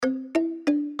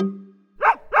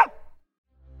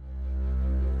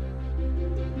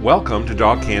Welcome to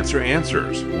Dog Cancer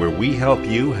Answers, where we help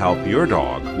you help your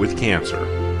dog with cancer.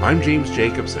 I'm James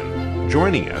Jacobson.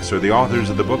 Joining us are the authors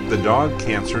of the book The Dog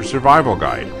Cancer Survival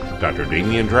Guide, Dr.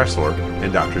 Damian Dressler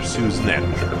and Dr. Susan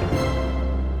Ettinger.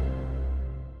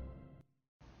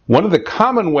 One of the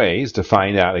common ways to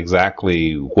find out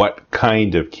exactly what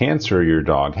kind of cancer your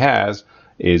dog has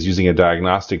is using a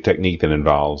diagnostic technique that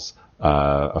involves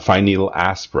a fine needle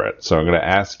aspirate. So I'm going to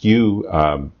ask you,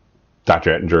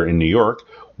 Dr. Ettinger in New York,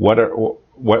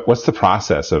 what's the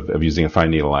process of using a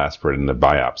fine needle aspirate in the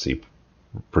biopsy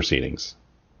proceedings?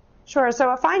 Sure.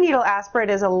 So a fine needle aspirate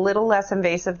is a little less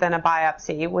invasive than a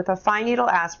biopsy. With a fine needle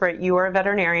aspirate, your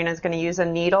veterinarian is going to use a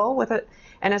needle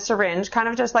and a syringe, kind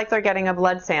of just like they're getting a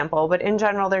blood sample. But in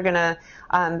general, they're going to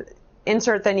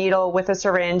insert the needle with a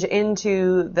syringe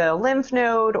into the lymph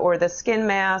node or the skin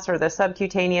mass or the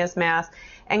subcutaneous mass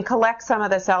and collect some of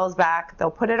the cells back.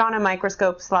 They'll put it on a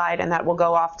microscope slide, and that will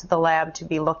go off to the lab to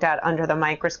be looked at under the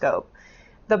microscope.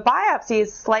 The biopsy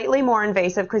is slightly more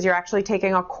invasive because you're actually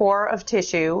taking a core of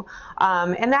tissue,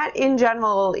 and that in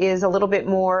general is a little bit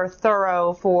more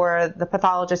thorough for the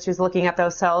pathologist who's looking at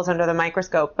those cells under the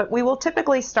microscope. But we will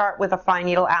typically start with a fine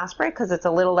needle aspirate because it's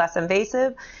a little less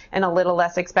invasive and a little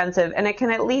less expensive, and it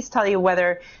can at least tell you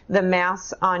whether the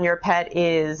mass on your pet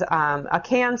is a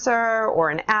cancer or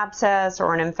an abscess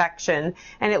or an infection,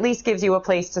 and at least gives you a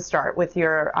place to start with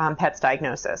your pet's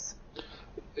diagnosis.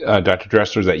 Dr.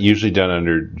 Dressler, is that usually done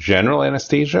under general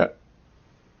anesthesia?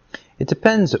 It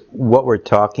depends what we're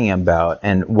talking about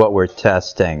and what we're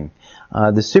testing.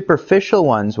 The superficial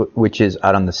ones, which is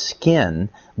out on the skin,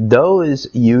 those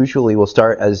usually will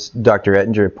start, as Dr.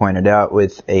 Ettinger pointed out,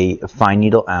 with a fine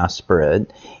needle aspirate.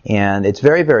 And it's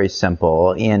very, very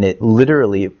simple. And it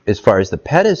literally, as far as the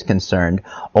pet is concerned,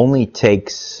 only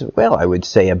takes, well, I would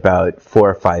say about 4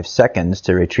 or 5 seconds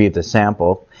to retrieve the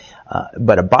sample.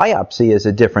 But a biopsy is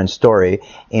a different story,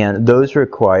 and those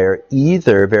require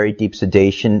either very deep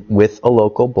sedation with a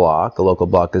local block. A local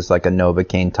block is like a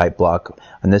Novocaine type block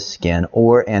on the skin,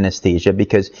 or anesthesia,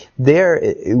 because there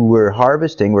we're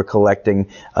collecting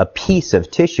a piece of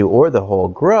tissue or the whole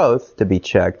growth to be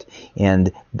checked,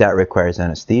 and that requires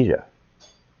anesthesia.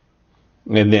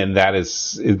 And then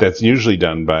that's usually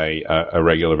done by a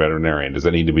regular veterinarian. Does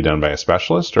that need to be done by a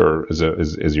specialist, or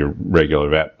is your regular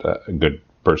vet a good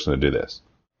person to do this?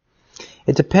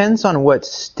 It depends on what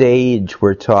stage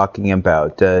we're talking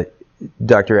about.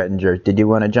 Dr. Ettinger, did you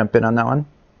want to jump in on that one?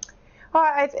 Well,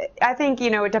 I think,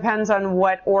 it depends on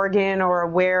what organ or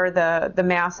where the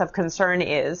mass of concern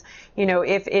is.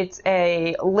 If it's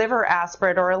a liver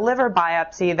aspirate or a liver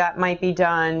biopsy, that might be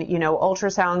done,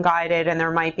 ultrasound guided, and there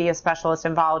might be a specialist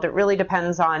involved. It really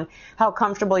depends on how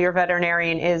comfortable your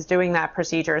veterinarian is doing that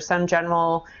procedure. Some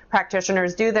general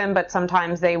practitioners do them, but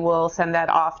sometimes they will send that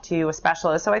off to a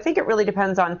specialist. So I think it really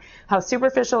depends on how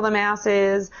superficial the mass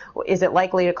is. Is it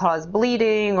likely to cause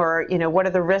bleeding, or, what are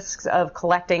the risks of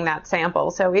collecting that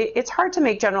sample? So it's hard to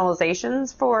make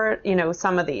generalizations for,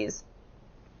 some of these.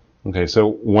 Okay, so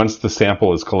once the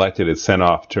sample is collected, it's sent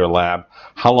off to a lab.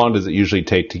 How long does it usually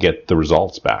take to get the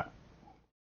results back?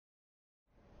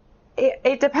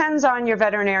 It depends on your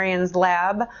veterinarian's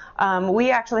lab. We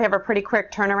actually have a pretty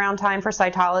quick turnaround time for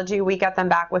cytology. We get them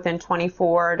back within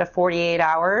 24 to 48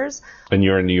 hours. And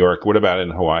you're in New York. What about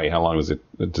in Hawaii? How long does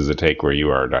it take where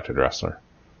you are, Dr. Dressler?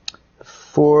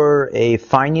 For a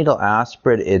fine needle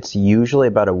aspirate, it's usually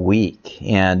about a week.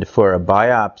 And for a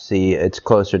biopsy, it's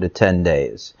closer to 10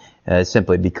 days.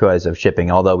 Simply because of shipping.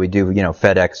 Although we do,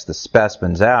 FedEx the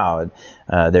specimens out,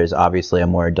 there's obviously a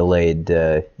more delayed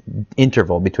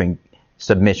interval between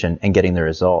submission and getting the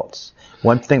results. Go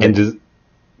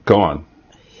on.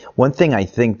 One thing I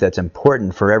think that's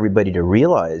important for everybody to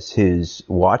realize who's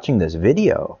watching this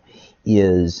video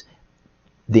is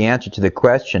the answer to the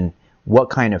question,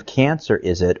 what kind of cancer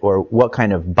is it, or what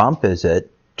kind of bump is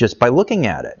it, just by looking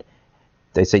at it.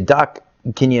 They say, Doc,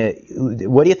 what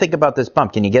do you think about this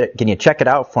bump? Can you check it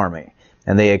out for me?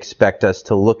 And they expect us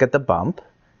to look at the bump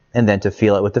and then to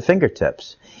feel it with the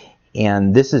fingertips.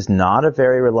 And this is not a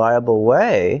very reliable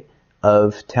way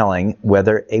of telling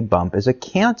whether a bump is a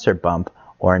cancer bump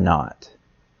or not.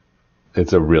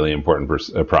 It's a really important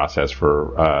process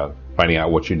for finding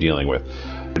out what you're dealing with.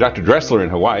 Dr. Dressler in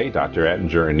Hawaii, Dr.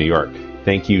 Ettinger in New York,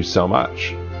 thank you so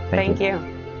much. Thank you.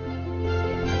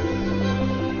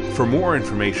 For more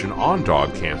information on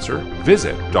dog cancer,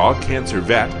 visit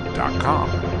dogcancervet.com.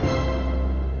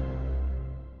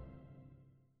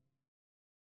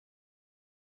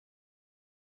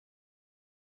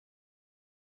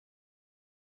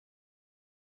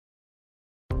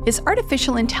 Is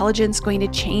artificial intelligence going to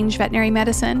change veterinary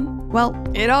medicine? Well,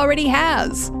 it already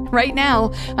has. Right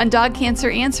now, on Dog Cancer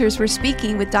Answers, we're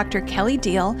speaking with Dr. Kelly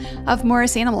Deal of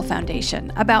Morris Animal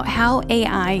Foundation about how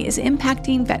AI is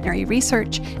impacting veterinary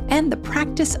research and the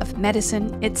practice of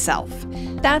medicine itself.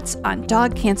 That's on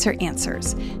Dog Cancer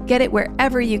Answers. Get it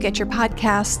wherever you get your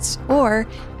podcasts or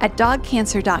at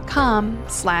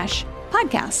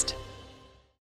dogcancer.com/podcast.